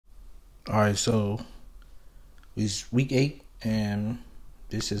All right, so it's week 8, and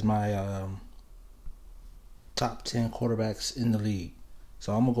this is my top 10 quarterbacks in the league.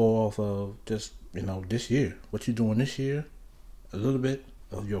 So I'm gonna go off of just this year, what you're doing this year, a little bit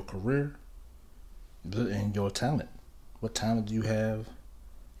of your career, and your talent. What talent do you have?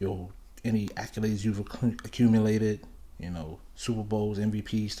 Your any accolades you've accumulated? Super Bowls,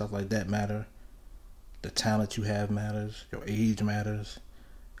 MVP, stuff like that matter. The talent you have matters. Your age matters,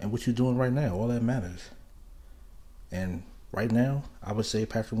 and what you're doing right now, all that matters. And right now, I would say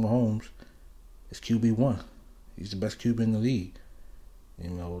Patrick Mahomes is QB1. He's the best QB in the league.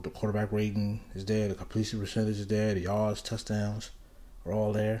 The quarterback rating is there, the completion percentage is there, the yards, touchdowns are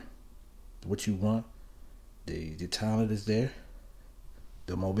all there. What you want, the talent is there,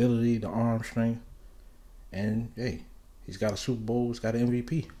 the mobility, the arm strength, and hey, he's got a Super Bowl, he's got an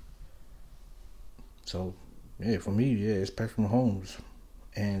MVP. So yeah, for me, yeah, it's Patrick Mahomes,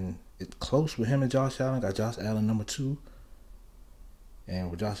 and it's close with him and Josh Allen. Got Josh Allen number 2,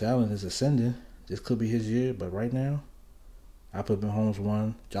 and with Josh Allen is ascending, this could be his year. But right now, I put Mahomes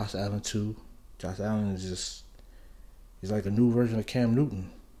 1, Josh Allen 2. Josh Allen is he's like a new version of Cam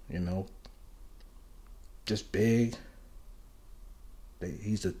Newton. Just big.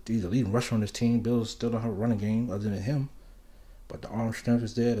 He's the leading rusher on this team. Bills still don't have a running game other than him, but the arm strength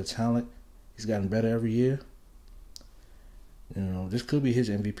is there, the talent. He's gotten better every year. This could be his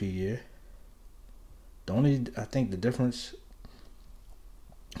MVP year. I think the difference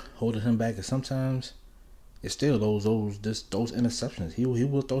holding him back is sometimes it's still those interceptions. He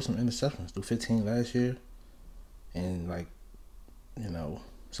will throw some interceptions. Threw 15 last year, and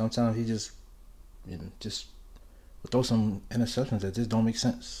sometimes he just will throw some interceptions that just don't make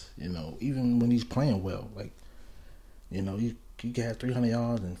sense. Even when he's playing well, he can have 300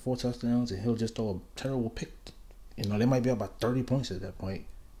 yards and 4 touchdowns, and he'll just throw a terrible pick. They might be up by 30 points at that point.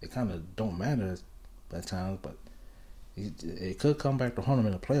 It kind of don't matter at times, but it could come back to haunt him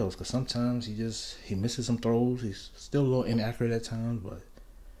in the playoffs because sometimes he misses some throws. He's still a little inaccurate at times, but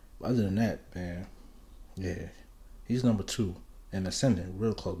other than that, man, yeah, he's number 2 and ascending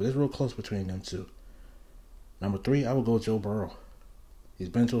real close. But it's real close between them two. Number 3, I would go Joe Burrow. He's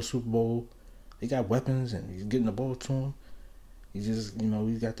been to a Super Bowl. He got weapons and he's getting the ball to him. He just,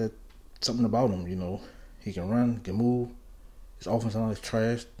 he's got that something about him. He can run, he can move. His offensive line is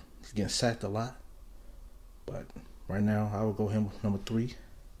trash. He's getting sacked a lot. But right now, I would go him number 3.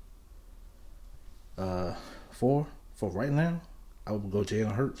 4, for right now, I would go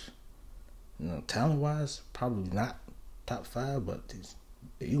Jalen Hurts. Talent-wise, probably not top 5, but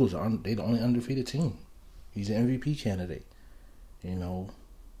the Eagles they the only undefeated team. He's an MVP candidate. He's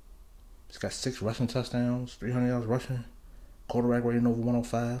got 6 rushing touchdowns, 300 yards rushing, quarterback rating over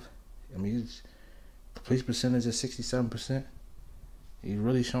 105. His completion percentage is 67%. He's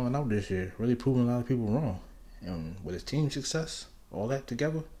really showing out this year, really proving a lot of people wrong. And with his team success, all that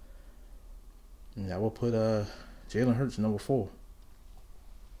together, I will put Jalen Hurts number 4.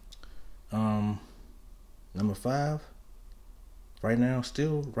 Number 5, right now,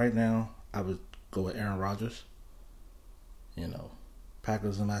 I would go with Aaron Rodgers.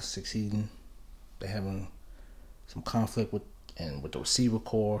 Packers are not succeeding. They're having some conflict with the receiver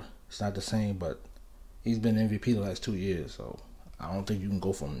core. It's not the same, but he's been MVP the last 2 years, so I don't think you can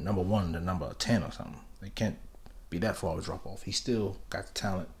go from number 1 to number 10 or something. They can't be that far of a drop off. He still got the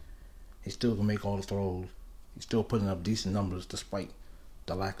talent. He still can make all the throws. He's still putting up decent numbers despite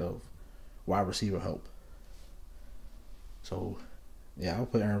the lack of wide receiver help. So, yeah, I'll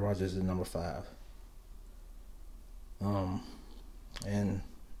put Aaron Rodgers at number 5. And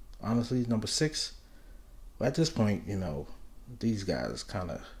honestly, number 6. But at this point, these guys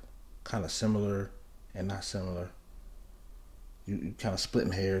kind of similar and not similar. You kind of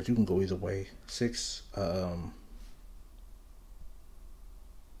splitting hairs. You can go either way. 6, I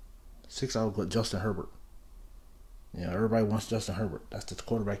would go Justin Herbert. Everybody wants Justin Herbert. That's the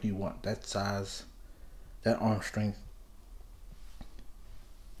quarterback you want. That size, that arm strength,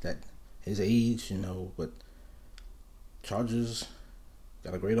 that his age, but Chargers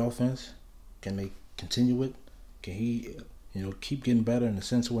got a great offense. Can they continue it? Can he, keep getting better and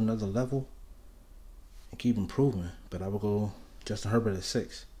ascend to another level and keep improving? But I will go Justin Herbert at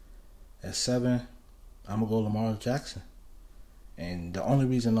 6. At 7, I'm going to go Lamar Jackson. And the only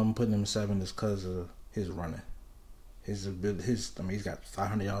reason I'm putting him at 7 is because of his running. He's got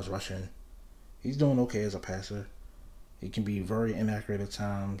 500 yards rushing. He's doing okay as a passer. He can be very inaccurate at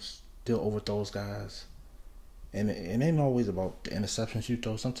times, still overthrows guys. And it ain't always about the interceptions you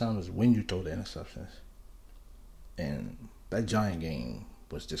throw. Sometimes it's when you throw the interceptions. And that Giant game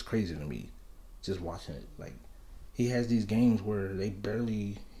was just crazy to me, just watching it. Like, he has these games where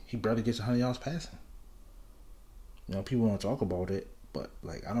he barely gets 100 yards passing. You know, people want to talk about it, but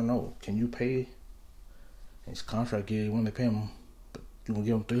like, I don't know. Can you pay his contract year? You want to pay him, but you want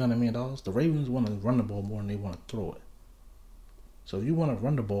to give him $300 million? The Ravens want to run the ball more than they want to throw it. So if you want to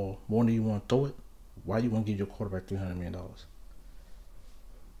run the ball more than you want to throw it, why you want to give your quarterback $300 million?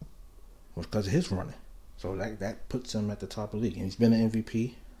 Well, because of his running. So that puts him at the top of the league, and he's been an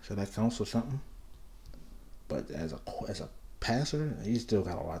MVP, so that counts for something. But as a passer, he's still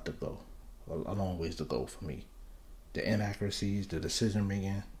got a lot to go, a long ways to go for me. The inaccuracies, the decision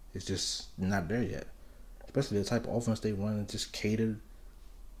making, is just not there yet. Especially the type of offense they run, just catered.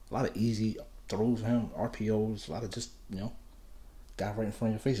 A lot of easy throws for him, RPOs, a lot of just, guy right in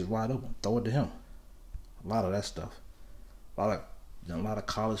front of your face is wide open, throw it to him. A lot of that stuff, a lot of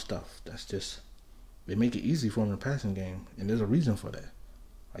college stuff. That's just, they make it easy for him in the passing game, and there's a reason for that.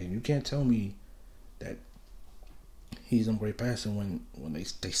 Like, you can't tell me that he's a great passer when they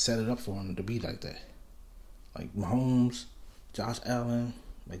set it up for him to be like that. Like Mahomes, Josh Allen,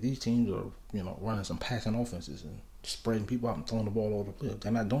 like these teams are, running some passing offenses and spreading people out and throwing the ball all over the field.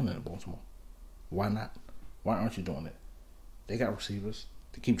 They're not doing it in Baltimore. Why not? Why aren't you doing it? They got receivers.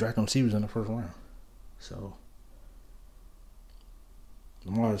 They keep drafting receivers in the first round. So,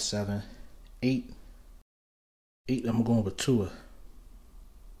 Lamar is 7. 8, I'm going with Tua.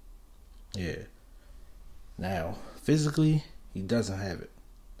 Yeah. Now, physically, he doesn't have it.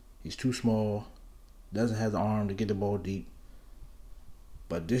 He's too small. Doesn't have the arm to get the ball deep.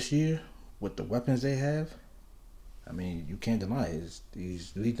 But this year, with the weapons they have, I mean, you can't deny it.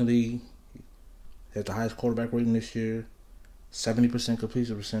 He's leading the league. He has the highest quarterback rating this year. 70%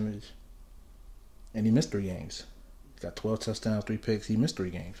 completion percentage. And he missed 3 games. He got 12 touchdowns, 3 picks. He missed 3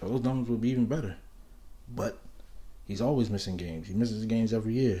 games. So those numbers would be even better. But he's always missing games. He misses games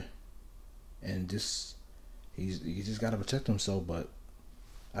every year. And he's just got to protect himself. But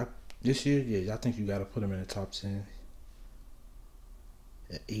this year, yeah, I think you got to put him in the top 10.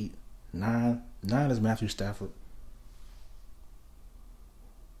 At 8, 9 is Matthew Stafford.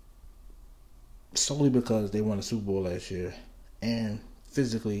 Solely because they won the Super Bowl last year. And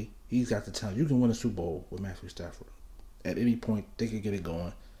physically, he's got the talent. You can win a Super Bowl with Matthew Stafford. At any point, they could get it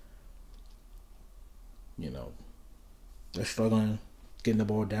going. They're struggling getting the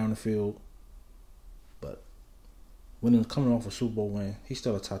ball down the field. But coming off a Super Bowl win, he's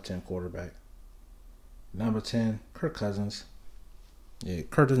still a top 10 quarterback. Number 10, Kirk Cousins. Yeah,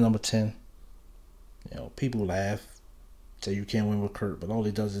 Kirk is number 10. People laugh, say you can't win with Kirk, but all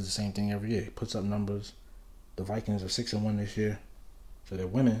he does is the same thing every year. He puts up numbers. The Vikings are 6-1 this year, so they're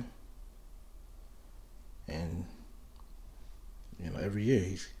winning. And every year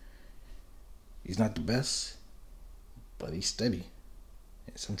he's not the best, but he's steady.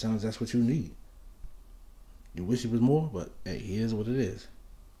 And sometimes that's what you need. You wish it was more, but hey, he is what it is.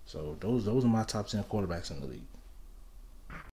 So those are my top 10 quarterbacks in the league.